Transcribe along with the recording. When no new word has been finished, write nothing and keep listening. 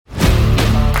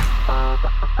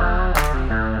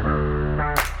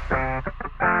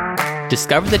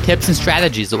Discover the tips and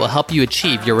strategies that will help you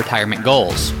achieve your retirement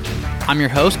goals. I'm your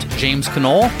host, James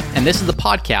Knoll, and this is the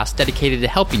podcast dedicated to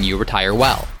helping you retire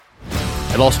well.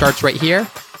 It all starts right here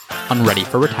on Ready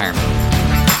for Retirement.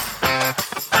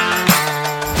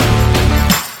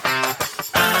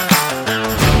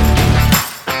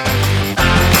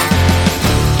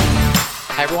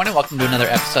 Hi everyone, and welcome to another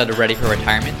episode of Ready for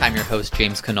Retirement. I'm your host,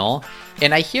 James Knoll,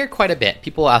 and I hear quite a bit.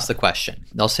 People ask the question.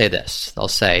 They'll say this. They'll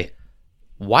say,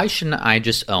 why shouldn't I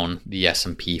just own the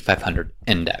S&P 500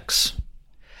 index?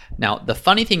 Now, the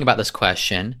funny thing about this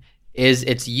question is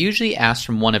it's usually asked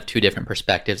from one of two different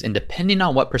perspectives, and depending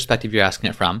on what perspective you're asking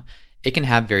it from, it can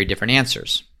have very different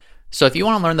answers. So if you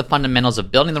want to learn the fundamentals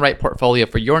of building the right portfolio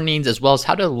for your needs, as well as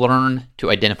how to learn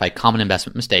to identify common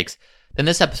investment mistakes, then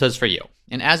this episode is for you.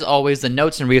 And as always, the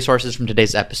notes and resources from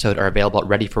today's episode are available at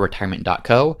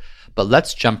readyforretirement.co, but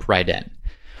let's jump right in.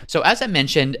 So as I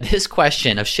mentioned, this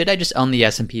question of should I just own the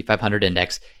S&P 500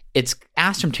 index, it's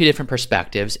asked from two different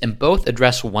perspectives and both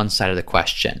address one side of the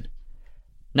question.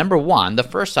 Number one, the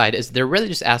first side is they're really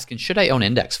just asking, should I own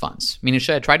index funds? Meaning,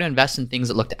 should I try to invest in things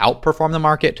that look to outperform the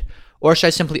market, or should I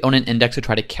simply own an index to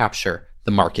try to capture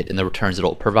the market and the returns that it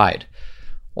will provide?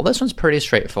 Well, this one's pretty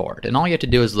straightforward, and all you have to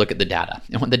do is look at the data.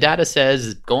 And what the data says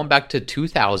is going back to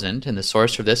 2000, and the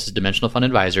source for this is Dimensional Fund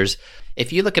Advisors.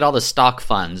 If you look at all the stock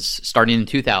funds starting in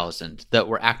 2000 that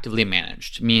were actively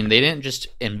managed, meaning they didn't just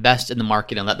invest in the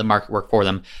market and let the market work for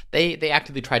them, they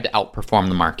actively tried to outperform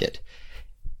the market.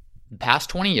 The past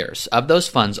 20 years, of those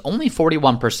funds, only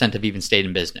 41% have even stayed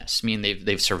in business, meaning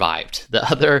they've survived. The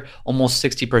other almost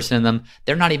 60% of them,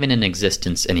 they're not even in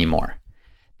existence anymore.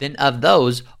 Then of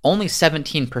those, only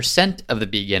 17% of the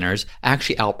beginners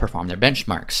actually outperform their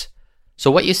benchmarks. So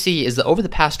what you see is that over the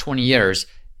past 20 years,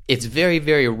 it's very,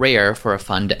 very rare for a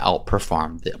fund to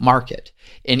outperform the market.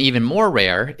 And even more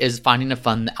rare is finding a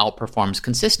fund that outperforms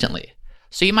consistently.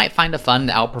 So you might find a fund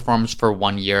that outperforms for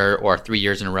 1 year or 3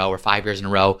 years in a row or 5 years in a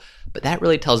row, but that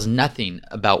really tells nothing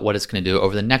about what it's going to do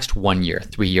over the next 1 year,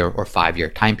 3 year, or 5 year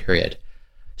time period.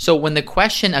 So when the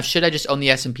question of should I just own the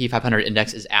S&P 500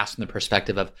 index is asked from the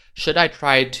perspective of should I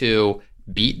try to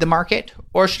beat the market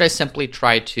or should I simply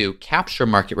try to capture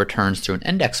market returns through an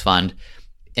index fund,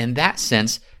 in that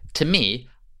sense, to me,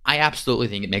 I absolutely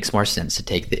think it makes more sense to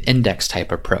take the index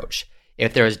type approach.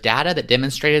 If there is data that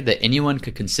demonstrated that anyone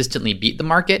could consistently beat the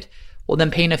market, well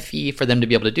then paying a fee for them to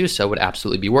be able to do so would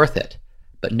absolutely be worth it.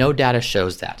 But no data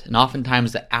shows that. And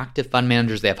oftentimes the active fund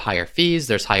managers, they have higher fees,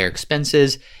 there's higher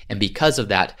expenses, and because of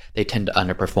that, they tend to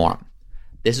underperform.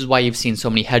 This is why you've seen so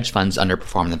many hedge funds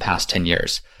underperform in the past 10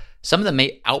 years. Some of them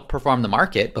may outperform the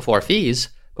market before fees,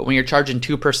 but when you're charging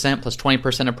 2% plus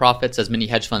 20% of profits, as many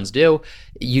hedge funds do,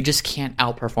 you just can't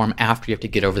outperform after you have to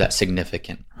get over that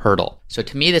significant hurdle. So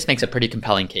to me, this makes a pretty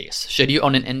compelling case. Should you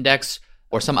own an index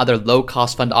or some other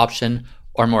low-cost fund option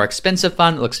or a more expensive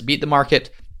fund that looks to beat the market?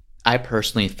 I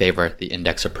personally favor the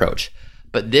index approach.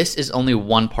 But this is only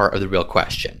one part of the real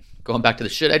question. Going back to the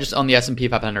should I just own the S&P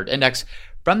 500 index?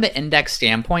 From the index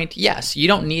standpoint, yes, you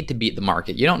don't need to beat the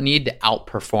market. You don't need to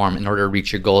outperform in order to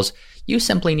reach your goals. You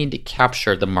simply need to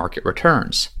capture the market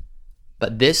returns.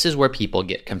 But this is where people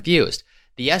get confused.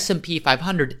 The S&P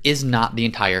 500 is not the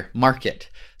entire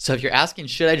market. So if you're asking,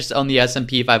 should I just own the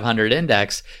S&P 500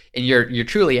 index, and you're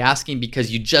truly asking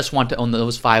because you just want to own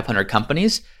those 500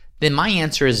 companies, then my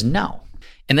answer is no.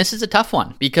 And this is a tough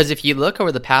one because if you look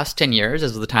over the past 10 years,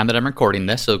 as of the time that I'm recording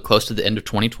this, so close to the end of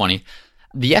 2020,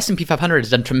 the S&P 500 has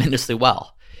done tremendously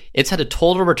well. It's had a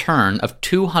total return of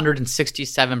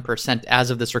 267%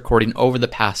 as of this recording over the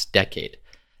past decade.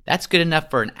 That's good enough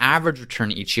for an average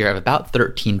return each year of about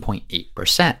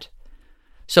 13.8%.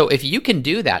 So if you can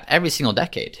do that every single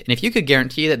decade, and if you could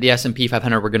guarantee that the S&P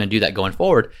 500 were going to do that going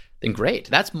forward, then great.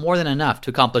 That's more than enough to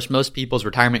accomplish most people's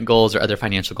retirement goals or other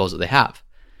financial goals that they have.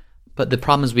 But the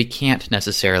problem is we can't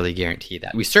necessarily guarantee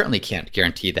that. We certainly can't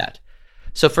guarantee that.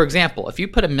 So for example, if you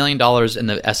put $1 million in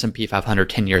the S&P 500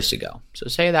 10 years ago, so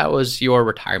say that was your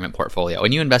retirement portfolio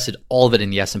and you invested all of it in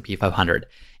the S&P 500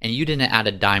 and you didn't add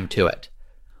a dime to it.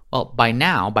 Well, by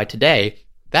today,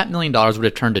 that $1 million would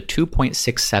have turned to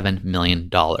 $2.67 million.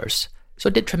 So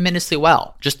it did tremendously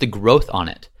well, just the growth on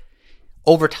it.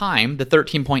 Over time, the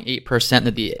 13.8%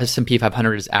 that the S&P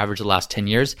 500 has averaged the last 10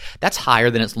 years, that's higher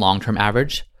than its long-term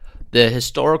average. The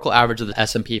historical average of the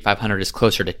S&P 500 is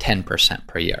closer to 10%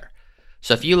 per year.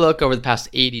 So if you look over the past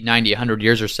 80, 90, 100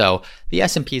 years or so, the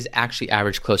S&P has actually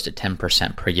averaged close to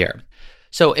 10% per year.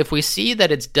 So if we see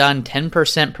that it's done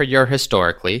 10% per year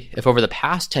historically, if over the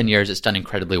past 10 years it's done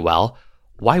incredibly well,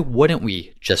 why wouldn't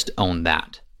we just own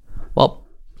that? Well,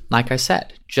 like I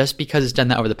said, just because it's done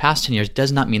that over the past 10 years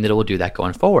does not mean that it will do that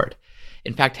going forward.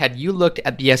 In fact, had you looked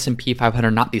at the S&P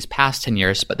 500, not these past 10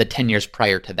 years, but the 10 years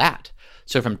prior to that,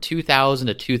 so from 2000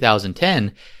 to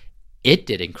 2010, it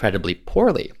did incredibly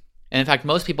poorly. And in fact,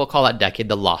 most people call that decade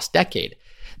the lost decade.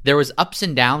 There was ups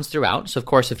and downs throughout. So of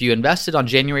course, if you invested on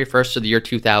January 1st of the year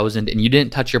 2000 and you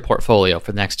didn't touch your portfolio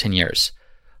for the next 10 years,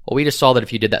 well, we just saw that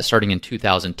if you did that starting in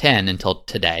 2010 until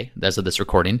today, as of this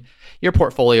recording, your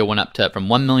portfolio went up from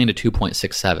 1 million to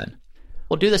 2.67.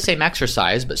 We'll do the same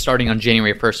exercise, but starting on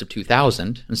January 1st of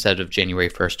 2000 instead of January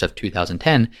 1st of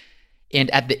 2010. And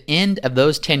at the end of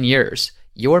those 10 years,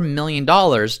 your $1 million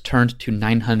turned to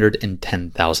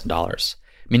 $910,000,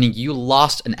 meaning you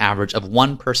lost an average of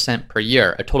 1% per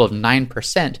year, a total of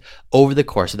 9% over the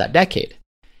course of that decade.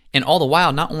 And all the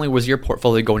while, not only was your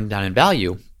portfolio going down in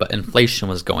value, but inflation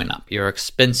was going up. Your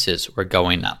expenses were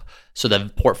going up. So the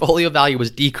portfolio value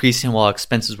was decreasing while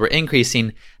expenses were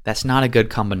increasing. That's not a good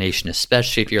combination,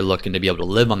 especially if you're looking to be able to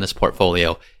live on this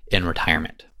portfolio in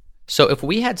retirement. So if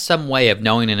we had some way of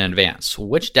knowing in advance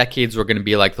which decades were going to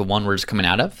be like the one we're just coming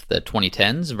out of, the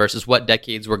 2010s, versus what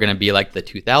decades were going to be like the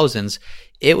 2000s,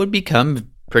 it would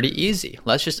become pretty easy.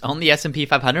 Let's just own the S&P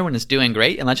 500 when it's doing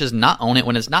great, and let's just not own it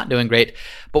when it's not doing great.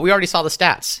 But we already saw the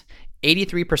stats.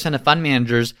 83% of fund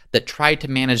managers that tried to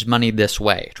manage money this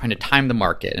way, trying to time the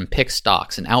market and pick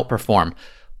stocks and outperform,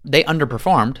 they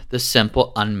underperformed the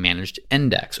simple unmanaged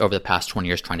index over the past 20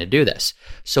 years trying to do this.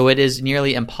 So it is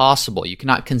nearly impossible. You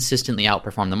cannot consistently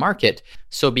outperform the market.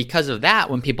 So because of that,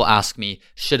 when people ask me,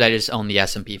 should I just own the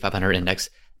S&P 500 index?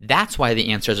 That's why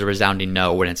the answer is a resounding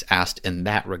no when it's asked in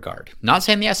that regard. Not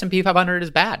saying the S&P 500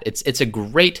 is bad. It's a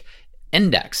great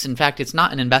index. In fact, it's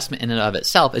not an investment in and of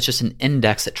itself. It's just an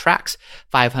index that tracks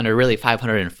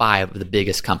 505 of the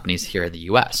biggest companies here in the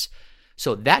US.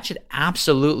 So that should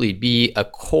absolutely be a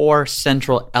core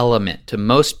central element to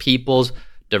most people's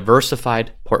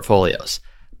diversified portfolios.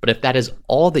 But if that is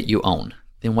all that you own,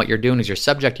 then what you're doing is you're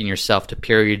subjecting yourself to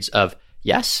periods of,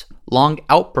 yes, long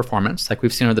outperformance, like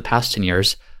we've seen over the past 10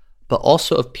 years, but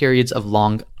also of periods of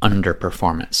long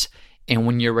underperformance. And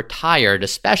when you're retired,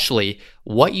 especially,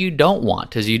 what you don't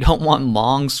want is you don't want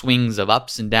long swings of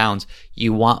ups and downs.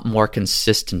 You want more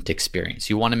consistent experience.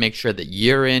 You want to make sure that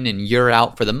year in and year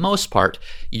out, for the most part,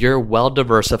 you're well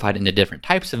diversified into different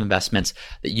types of investments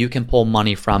that you can pull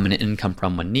money from and income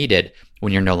from when needed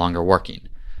when you're no longer working.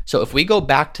 So if we go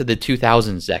back to the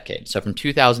 2000s decade, so from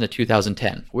 2000 to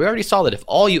 2010, we already saw that if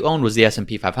all you owned was the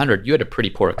S&P 500, you had a pretty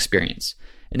poor experience.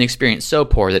 An experience so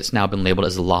poor that it's now been labeled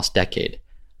as a lost decade.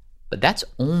 But that's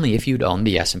only if you'd own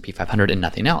the S&P 500 and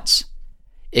nothing else.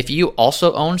 If you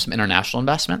also own some international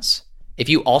investments, if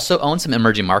you also own some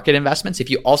emerging market investments, if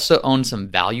you also own some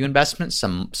value investments,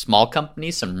 some small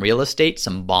companies, some real estate,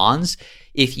 some bonds,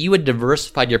 if you had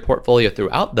diversified your portfolio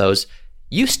throughout those,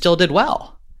 you still did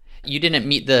well. You didn't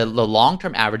meet the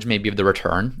long-term average maybe of the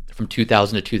return from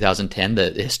 2000 to 2010,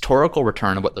 the historical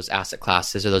return of what those asset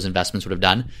classes or those investments would have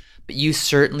done, but you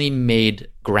certainly made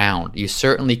ground. You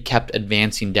certainly kept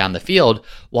advancing down the field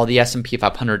while the S&P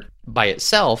 500 by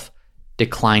itself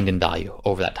declined in value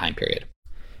over that time period.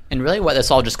 And really what this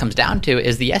all just comes down to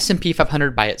is the S&P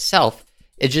 500 by itself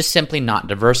is just simply not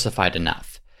diversified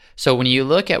enough. So when you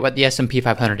look at what the S&P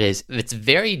 500 is, it's a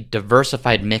very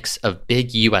diversified mix of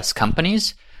big US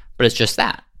companies, but it's just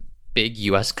that, big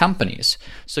US companies.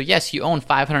 So yes, you own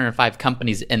 505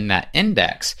 companies in that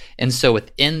index. And so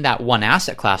within that one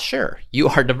asset class, sure, you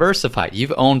are diversified.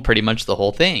 You've owned pretty much the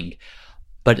whole thing,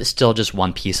 but it's still just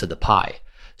one piece of the pie.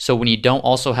 So when you don't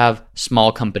also have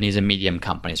small companies and medium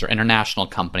companies or international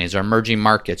companies or emerging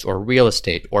markets or real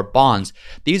estate or bonds,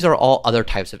 these are all other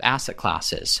types of asset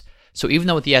classes. So even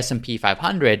though with the S&P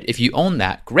 500, if you own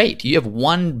that, great. You have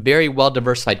one very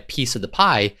well-diversified piece of the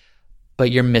pie, but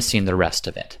you're missing the rest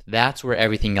of it. That's where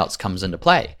everything else comes into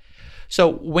play. So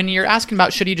when you're asking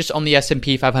about should you just own the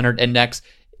S&P 500 index,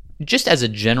 just as a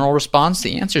general response,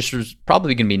 the answer is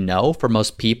probably going to be no for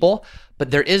most people, but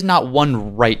there is not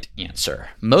one right answer.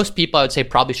 Most people, I would say,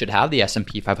 probably should have the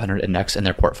S&P 500 index in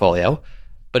their portfolio.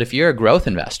 But if you're a growth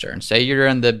investor and say you're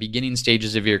in the beginning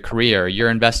stages of your career, you're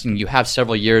investing, you have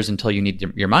several years until you need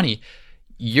your money,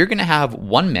 you're going to have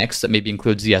one mix that maybe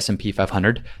includes the S&P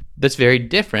 500 that's very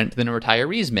different than a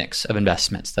retiree's mix of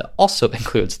investments that also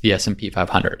includes the S&P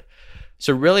 500.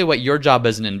 So really what your job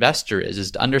as an investor is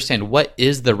to understand what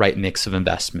is the right mix of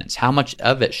investments. How much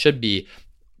of it should be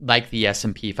like the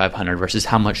S&P 500 versus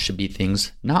how much should be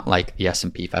things not like the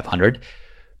S&P 500,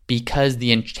 because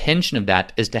the intention of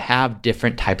that is to have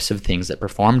different types of things that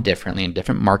perform differently in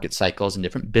different market cycles and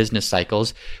different business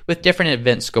cycles with different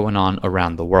events going on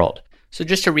around the world. So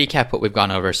just to recap what we've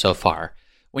gone over so far,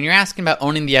 When you're asking about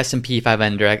owning the S&P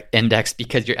 500 index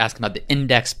because you're asking about the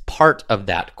index part of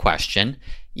that question,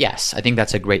 yes, I think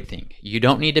that's a great thing. You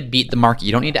don't need to beat the market.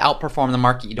 You don't need to outperform the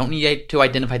market. You don't need to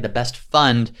identify the best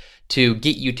fund to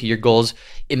get you to your goals.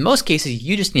 In most cases,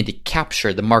 you just need to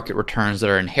capture the market returns that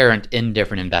are inherent in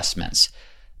different investments.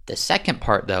 The second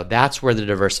part, though, that's where the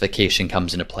diversification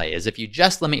comes into play, is if you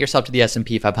just limit yourself to the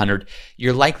S&P 500,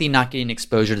 you're likely not getting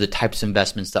exposure to the types of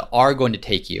investments that are going to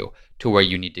take you to where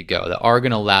you need to go, that are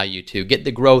going to allow you to get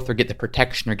the growth or get the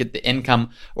protection or get the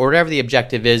income or whatever the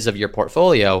objective is of your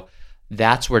portfolio.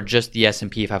 That's where just the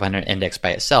S&P 500 index by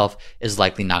itself is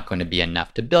likely not going to be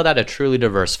enough to build out a truly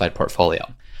diversified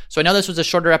portfolio. So I know this was a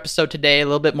shorter episode today, a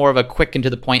little bit more of a quick and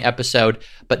to the point episode,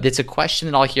 but it's a question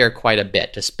that I'll hear quite a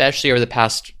bit, especially over the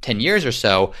past 10 years or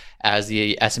so, as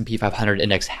the S&P 500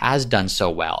 index has done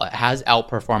so well. It has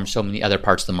outperformed so many other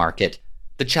parts of the market.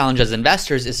 The challenge as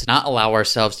investors is to not allow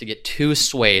ourselves to get too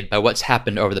swayed by what's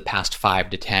happened over the past 5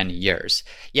 to 10 years.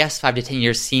 Yes, 5 to 10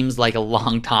 years seems like a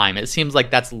long time. It seems like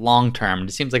that's long term.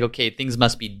 It seems like, okay, things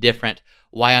must be different.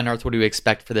 Why on earth would we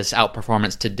expect for this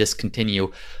outperformance to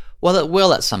discontinue? Well, it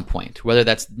will at some point, whether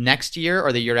that's next year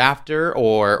or the year after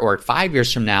or 5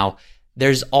 years from now.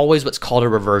 There's always what's called a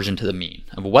reversion to the mean.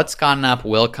 Of what's gone up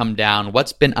will come down.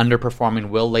 What's been underperforming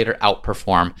will later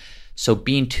outperform. So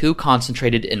being too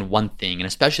concentrated in one thing, and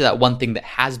especially that one thing that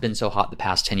has been so hot the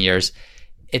past 10 years,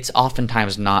 it's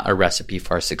oftentimes not a recipe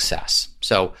for success.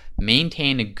 So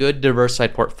maintain a good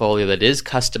diversified portfolio that is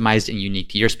customized and unique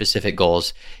to your specific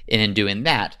goals. And in doing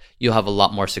that, you'll have a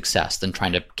lot more success than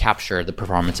trying to capture the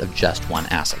performance of just one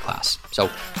asset class. So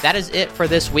that is it for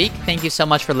this week. Thank you so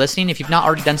much for listening. If you've not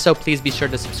already done so, please be sure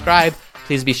to subscribe.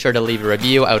 Please be sure to leave a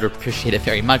review. I would appreciate it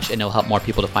very much, and it'll help more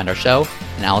people to find our show.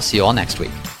 And I'll see you all next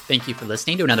week. Thank you for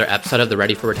listening to another episode of the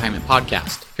Ready for Retirement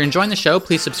podcast. If you're enjoying the show,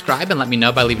 please subscribe and let me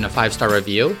know by leaving a 5-star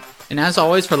review. And as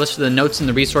always, for a list of the notes and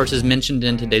the resources mentioned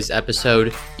in today's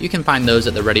episode, you can find those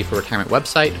at the Ready for Retirement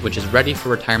website, which is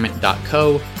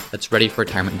readyforretirement.co. That's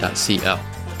readyforretirement.co.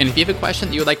 And if you have a question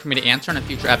that you would like for me to answer on a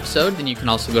future episode, then you can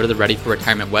also go to the Ready for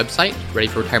Retirement website,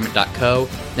 readyforretirement.co.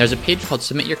 There's a page called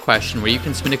Submit Your Question where you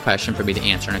can submit a question for me to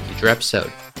answer in a future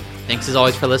episode. Thanks as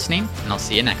always for listening, and I'll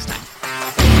see you next time.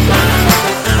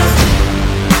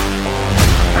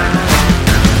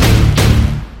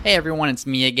 Hey everyone, it's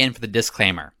me again for the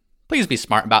disclaimer. Please be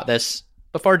smart about this.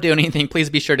 Before doing anything,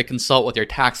 please be sure to consult with your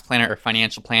tax planner or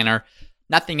financial planner.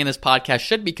 Nothing in this podcast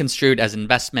should be construed as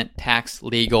investment, tax,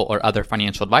 legal, or other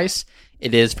financial advice.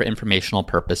 It is for informational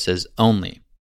purposes only.